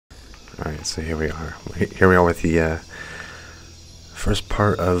Alright, so here we are. Here we are with the first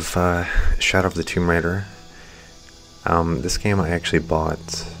part of Shadow of the Tomb Raider. This game I actually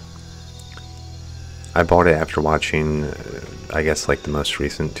bought. I bought it after watching, I guess, like the most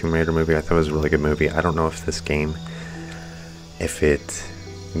recent Tomb Raider movie. I thought it was a really good movie. I don't know if this game, if it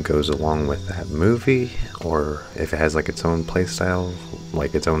goes along with that movie, or if it has like its own playstyle,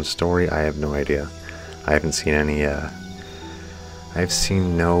 like its own story. I have no idea. I haven't seen any, I've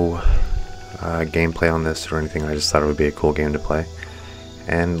seen no gameplay on this or anything. I just thought it would be a cool game to play.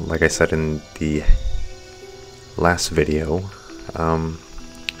 And like I said in the last video,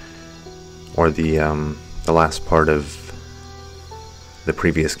 or the last part of the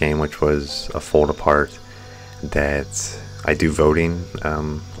previous game, which was a fold apart, that I do voting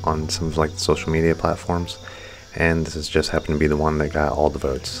on some of like the social media platforms, and this has just happened to be the one that got all the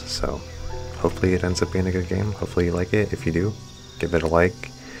votes. So hopefully it ends up being a good game. Hopefully you like it. If you do, give it a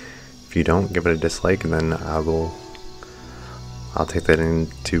like. If you don't, give it a dislike, and then I'll take that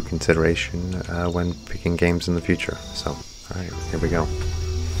into consideration when picking games in the future. So, alright, here we go.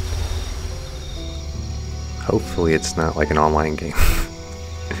 Hopefully it's not like an online game,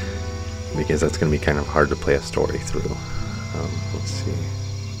 because that's going to be kind of hard to play a story through. Let's see.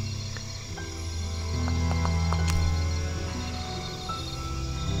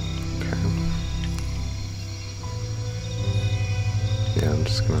 Yeah, I'm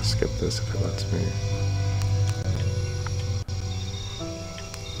just gonna skip this if it lets me.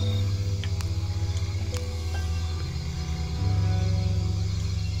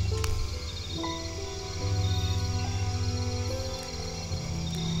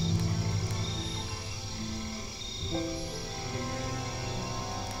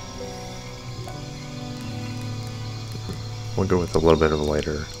 We'll go with a little bit of a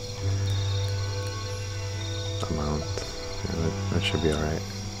lighter amount. Yeah, that should be alright.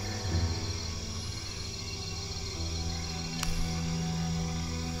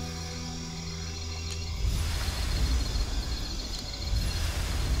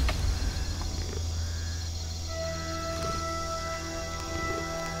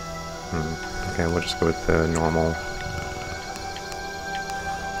 Okay, we'll just go with the normal.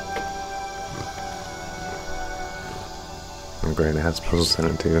 And great, it has puzzles in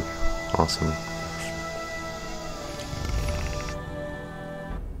it too. Awesome.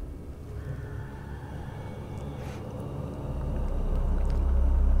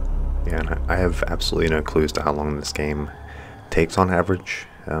 Yeah, and I have absolutely no clue as to how long this game takes on average.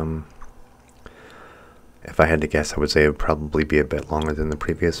 If I had to guess, I would say it would probably be a bit longer than the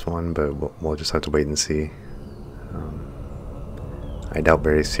previous one, but we'll just have to wait and see. I doubt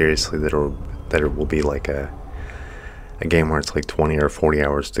very seriously that it will be like a game where it's like 20 or 40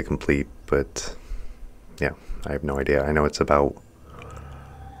 hours to complete, but yeah, I have no idea. I know it's about,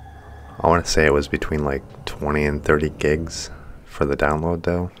 I want to say it was between like 20 and 30 gigs for the download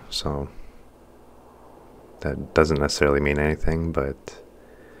though, so that doesn't necessarily mean anything, but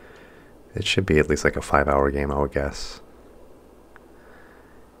it should be at least like a 5-hour game, I would guess.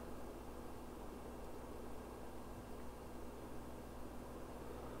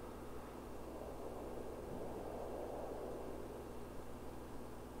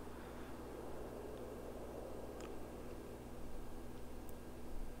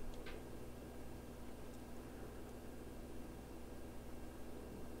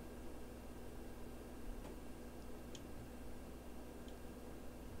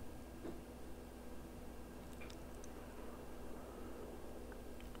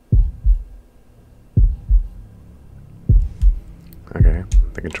 Okay,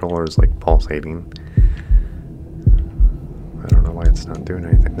 the controller is like pulsating. I don't know why it's not doing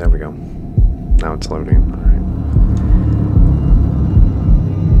anything. There we go. Now it's loading. Alright.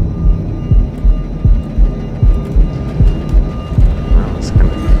 Well, it's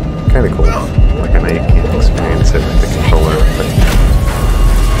kind of cool. Like, I know you can't experience it with the controller, but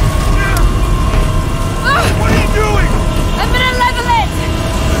what are you doing? I'm gonna level it!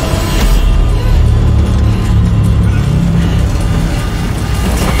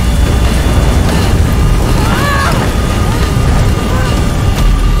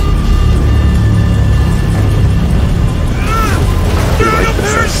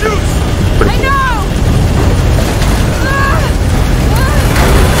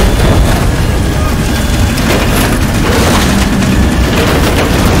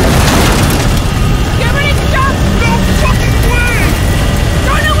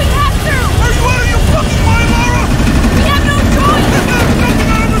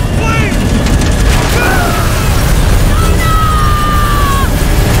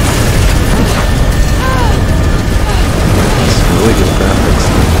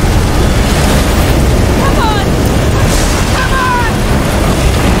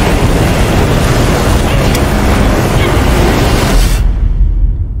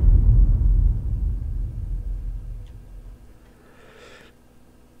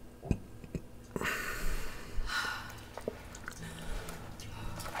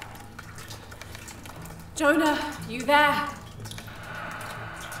 Jonah, you there?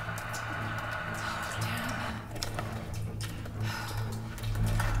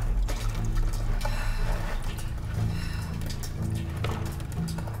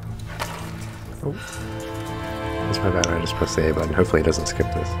 Oh. That's my bad, I just pressed the A button. Hopefully it doesn't skip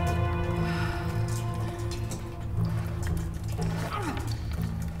this.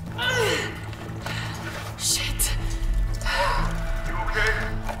 Shit. You okay?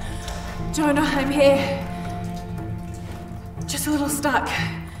 Jonah, I'm here. Just a little stuck.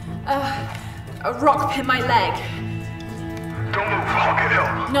 A rock hit my leg. Don't move, I'll get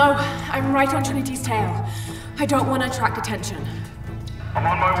help. No, I'm right on Trinity's tail. I don't want to attract attention. I'm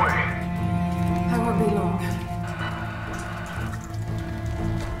on my way. I won't be long.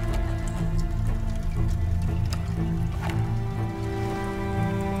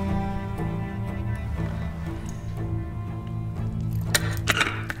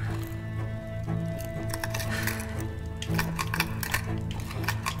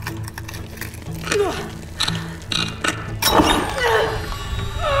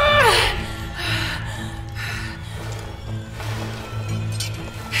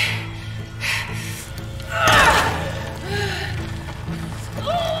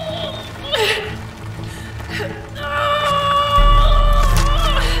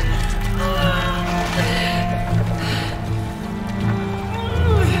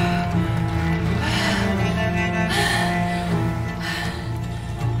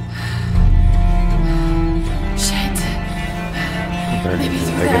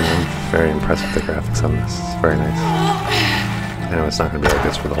 Very impressed with the graphics on this. It's very nice. I know it's not going to be like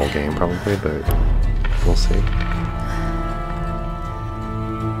this for the whole game probably, but we'll see. Okay.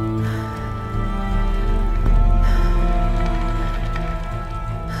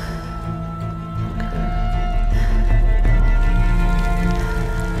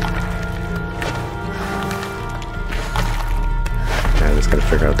 I just got to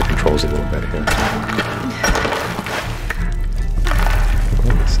figure out the controls a little bit here.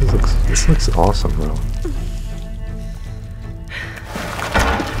 This looks awesome though.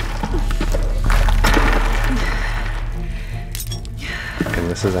 And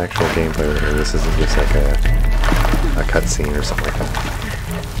this is actual gameplay right here. This isn't just like a cutscene or something like that.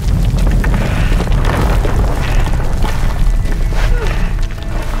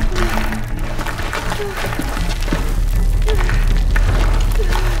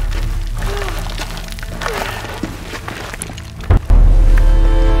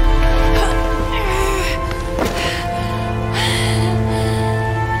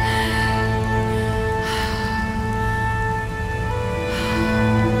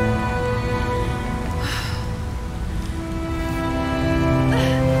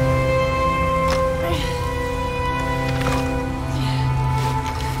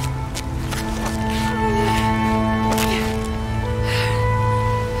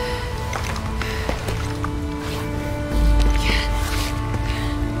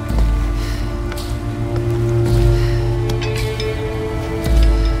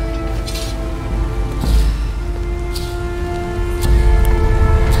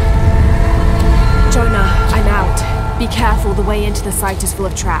 Be careful, the way into the site is full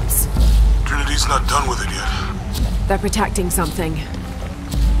of traps. Trinity's not done with it yet. They're protecting something.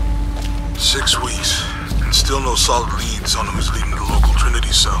 6 weeks, and still no solid leads on who's leading the local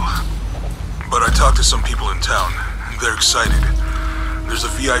Trinity cell. But I talked to some people in town, and they're excited. There's a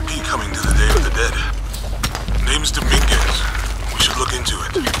VIP coming to the Day of the Dead. Name's Dominguez. We should look into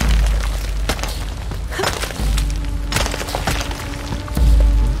it.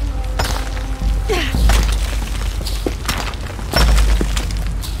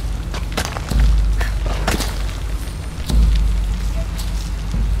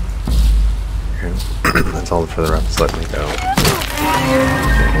 That's all for the reps. Let me go.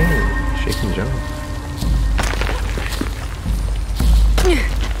 Hey, she can jump.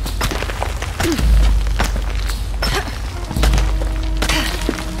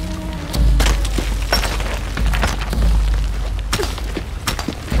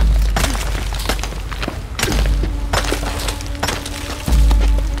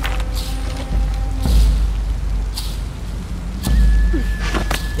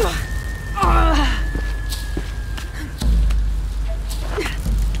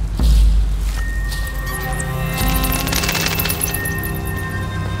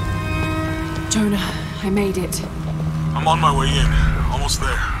 Jonah, I made it. I'm on my way in. Almost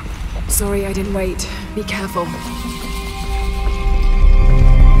there. Sorry I didn't wait. Be careful.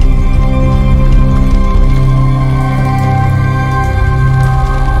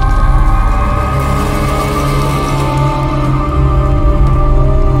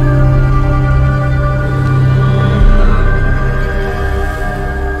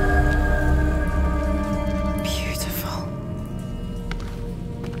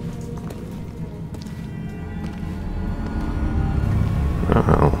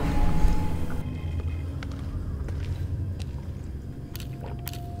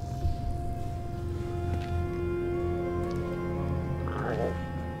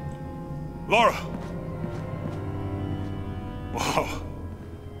 Lara! Wow.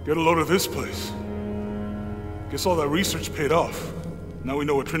 Get a load of this place. Guess all that research paid off. Now we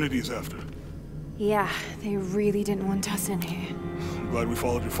know what Trinity is after. Yeah, they really didn't want us in here. I'm glad we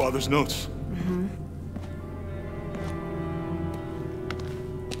followed your father's notes.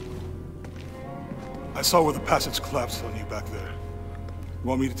 I saw where the passage collapsed on you back there. You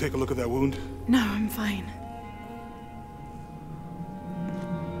want me to take a look at that wound? No, I'm fine.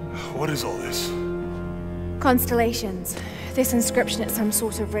 What is all this? Constellations. This inscription is some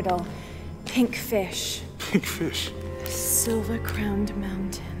sort of riddle. Pink fish. Pink fish? Silver-crowned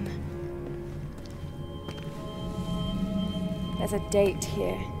mountain. There's a date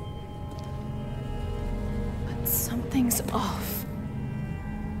here. But something's off.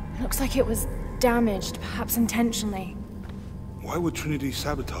 It looks like it was damaged, perhaps intentionally. Why would Trinity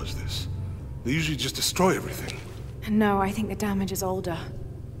sabotage this? They usually just destroy everything. No, I think the damage is older.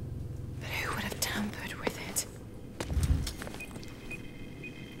 But who would have tampered with it?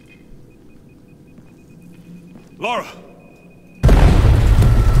 Lara!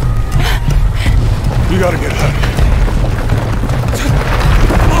 We gotta get out.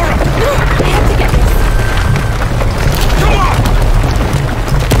 Lara! I have to get this. Come on!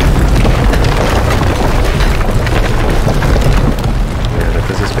 Yeah, if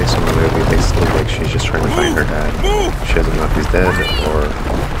this is based on the movie, it makes it look like she's just trying to find her dad. Move! She doesn't know if he's dead or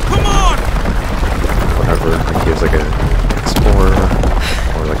Come on! whatever. Like he was like an explorer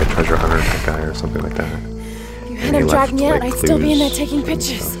or like a treasure hunter type guy or something like that. You had him dragged me out, like, I'd still be in there clues taking and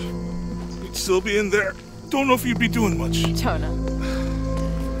pictures. stuff. You'd still be in there. Don't know if you'd be doing much. Jonah.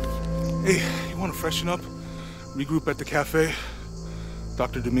 Hey, you want to freshen up? Regroup at the cafe?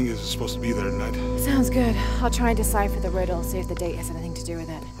 Dr. Dominguez is supposed to be there tonight. Sounds good. I'll try and decipher the riddle, see if the date has anything to do with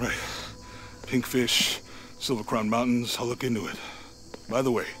it. Right. Pink fish, Silver Crown Mountains, I'll look into it. By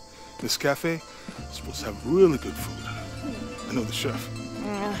the way, this cafe is supposed to have really good food. I know the chef.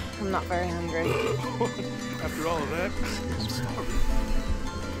 I'm not very hungry. After all of that, I'm starving.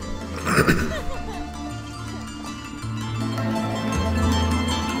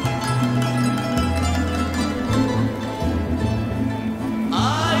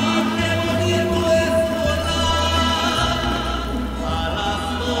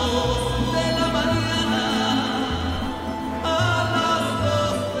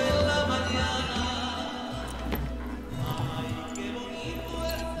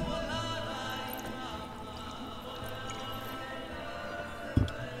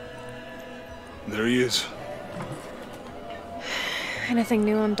 There he is. Anything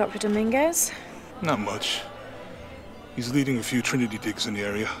new on Dr. Dominguez? Not much. He's leading a few Trinity digs in the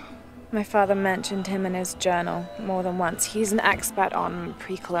area. My father mentioned him in his journal more than once. He's an expert on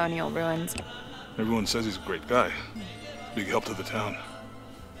pre-colonial ruins. Everyone says he's a great guy. Big help to the town.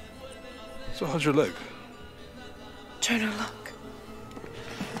 So how's your leg? Jonah, look.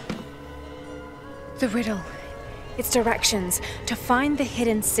 The riddle. Its directions. To find the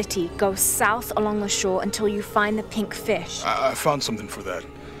hidden city, go south along the shore until you find the pink fish. I found something for that.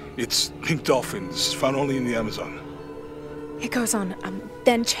 It's pink dolphins, found only in the Amazon. It goes on.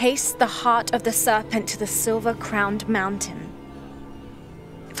 Then chase the heart of the serpent to the silver-crowned mountain.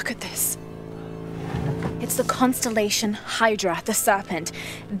 Look at this. It's the constellation Hydra, the serpent.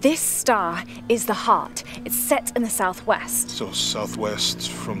 This star is the heart. It's set in the southwest. So southwest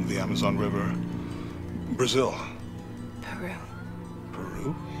from the Amazon River. Brazil. Peru.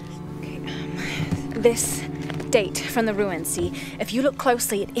 Peru? Okay, this date from the ruins, see? If you look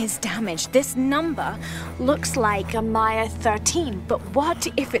closely, it is damaged. This number looks like a Maya 13, but what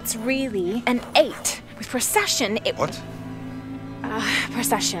if it's really an 8? With precession, it... What?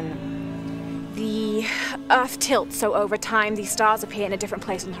 Precession. The Earth tilts, so over time, these stars appear in a different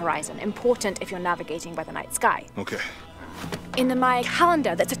place on the horizon. Important if you're navigating by the night sky. Okay. In the Maya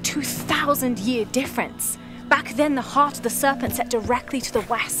calendar, that's a 2,000-year difference. Back then, the heart of the serpent set directly to the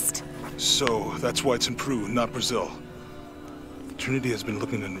west. So that's why it's in Peru, not Brazil. Trinity has been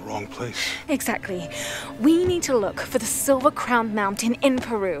looking in the wrong place. Exactly. We need to look for the silver-crowned mountain in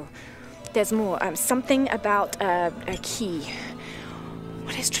Peru. There's more. Something about a key.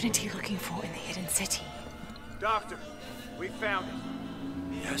 What is Trinity looking for in the hidden city? Doctor, we found it.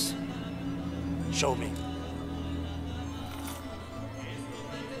 Yes. Show me.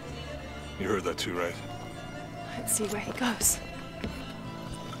 You heard that too, right? Let's see where he goes.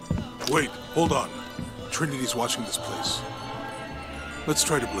 Wait, hold on. Trinity's watching this place. Let's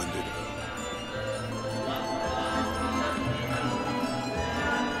try to blend in.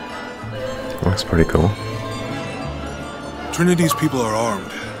 Looks pretty cool. Trinity's people are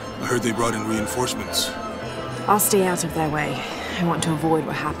armed. I heard they brought in reinforcements. I'll stay out of their way. I want to avoid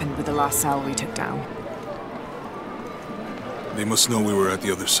what happened with the last cell we took down. They must know we were at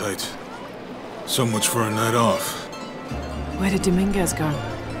the other site. So much for a night off. Where did Dominguez go?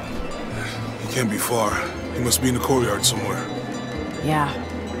 He can't be far. He must be in the courtyard somewhere. Yeah,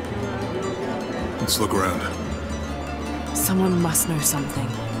 Let's look around. someone must know something.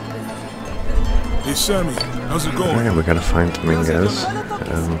 Hey, Sammy, how's it going? Alright, we gotta find Dominguez. I'm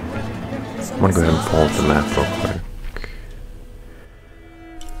gonna go ahead and pull up the map real quick.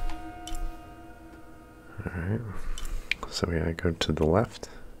 Alright. So we gotta go to the left.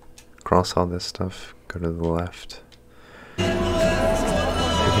 Cross all this stuff. Go to the left. We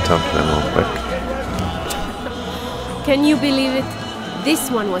can talk to them real quick. Can you believe it?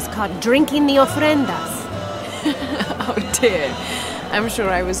 This one was caught drinking the ofrendas. Oh dear. I'm sure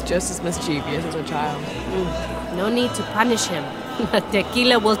I was just as mischievous as a child. No need to punish him.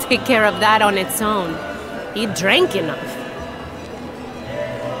 Tequila will take care of that on its own. He drank enough.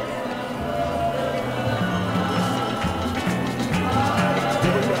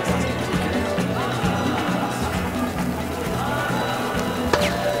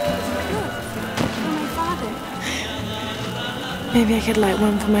 Maybe I could light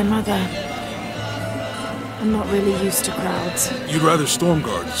one for my mother. I'm not really used to crowds. You'd rather storm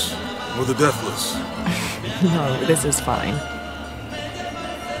guards or the deathless? No, this is fine.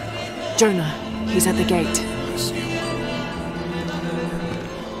 Jonah, he's at the gate. I see you.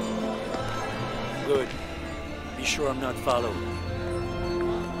 Good. Be sure I'm not followed.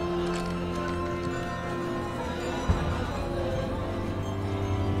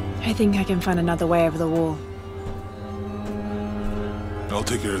 I think I can find another way over the wall. I'll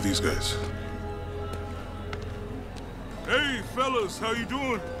take care of these guys. Hey, fellas, how you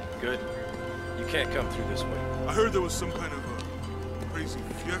doing? Good. You can't come through this way. I heard there was some kind of a crazy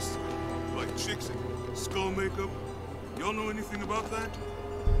fiesta, like chicks in skull makeup. Y'all know anything about that?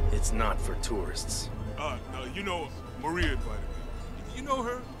 It's not for tourists. No, you know, Maria invited me. You know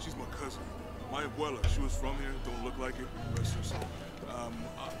her? She's my cousin. My abuela, she was from here, don't look like it, rest her soul.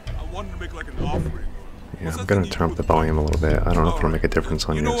 I wanted to make like an offering. Yeah, I'm gonna turn up the volume a little bit. I don't know if it'll make a difference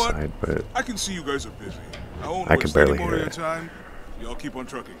on your what? side, but I can see you guys are busy. I can barely hear it. Time. Y'all keep on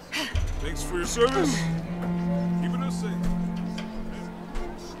trucking. Thanks for your service. Keeping us safe.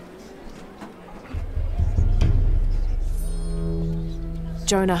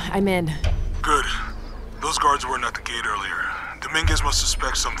 Jonah, I'm in. Good. Those guards weren't at the gate earlier. Dominguez must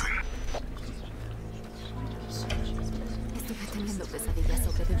suspect something.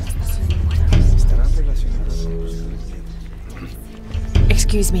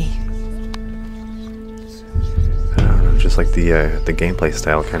 Excuse me. I don't know, just like the gameplay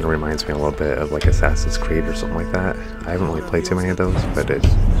style kind of reminds me a little bit of like Assassin's Creed or something like that. I haven't really played too many of those, but it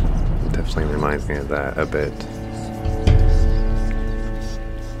definitely reminds me of that a bit.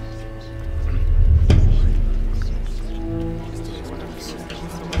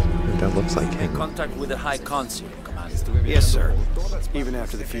 That looks like him. Contact with the High Consul, Commander. Yes, sir. Even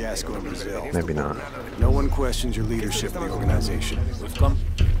after the fiasco in Brazil. Maybe not. No one questions your leadership of the organization. We've come.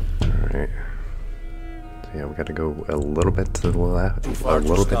 Alright. So yeah, we gotta go a little bit to the left, a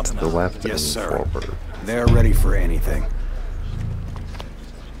little bit to the left, Yes, and sir. forward. They're ready for anything.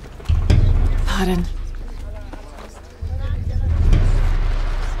 Pardon.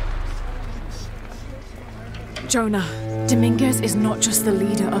 Jonah, Dominguez is not just the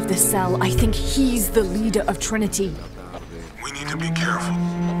leader of this cell. I think he's the leader of Trinity. We need to be careful.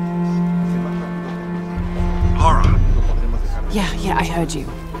 Laura. Yeah, I heard you.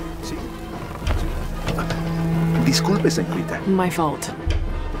 Disculpe, señorita. My fault.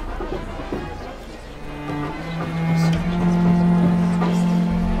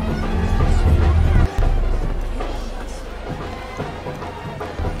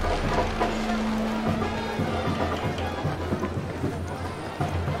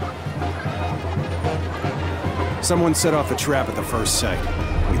 Someone set off a trap at the first site.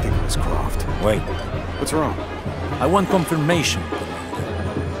 We think it was Croft. Wait. What's wrong? I want confirmation,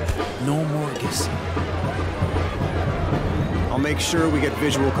 Commander. No more guessing. I'll make sure we get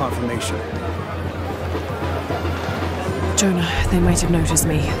visual confirmation. Jonah, they might have noticed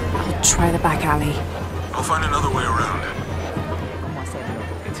me. I'll try the back alley. I'll find another way around.